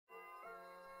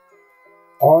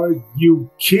Are you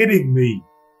kidding me?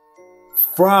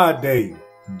 Friday,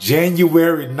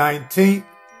 January 19th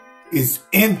is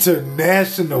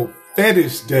International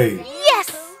Fetish Day.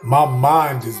 Yes! My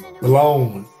mind is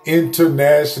blown.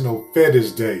 International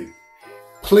Fetish Day.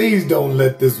 Please don't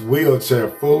let this wheelchair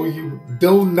fool you.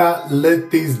 Do not let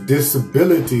these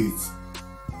disabilities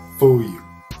fool you.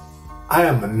 I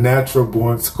am a natural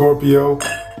born Scorpio,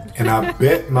 and I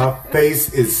bet my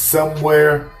face is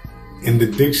somewhere in the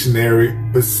dictionary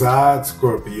besides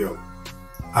Scorpio.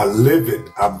 I live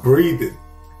it, I breathe it.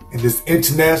 And this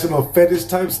international fetish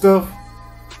type stuff,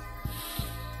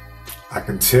 I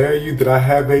can tell you that I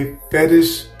have a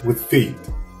fetish with feet.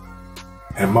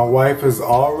 And my wife has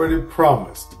already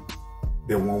promised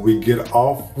that when we get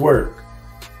off work,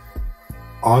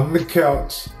 on the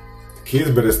couch, the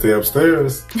kids better stay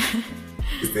upstairs.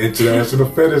 It's the International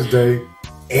Fetish Day.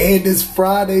 And it's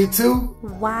Friday too.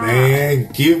 Wow.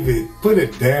 Man, give it. Put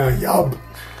it down. Y'all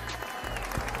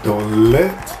don't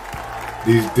let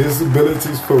these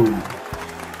disabilities fool you.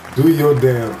 Do your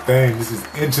damn thing. This is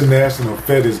International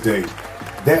Fetish Day.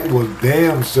 That will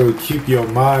damn sure keep your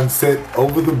mindset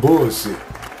over the bullshit.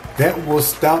 That will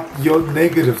stop your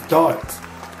negative thoughts.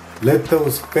 Let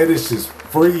those fetishes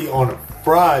free on a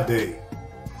Friday.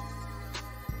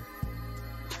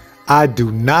 I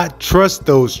do not trust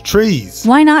those trees.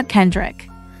 Why not, Kendrick?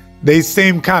 They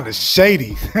seem kind of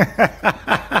shady.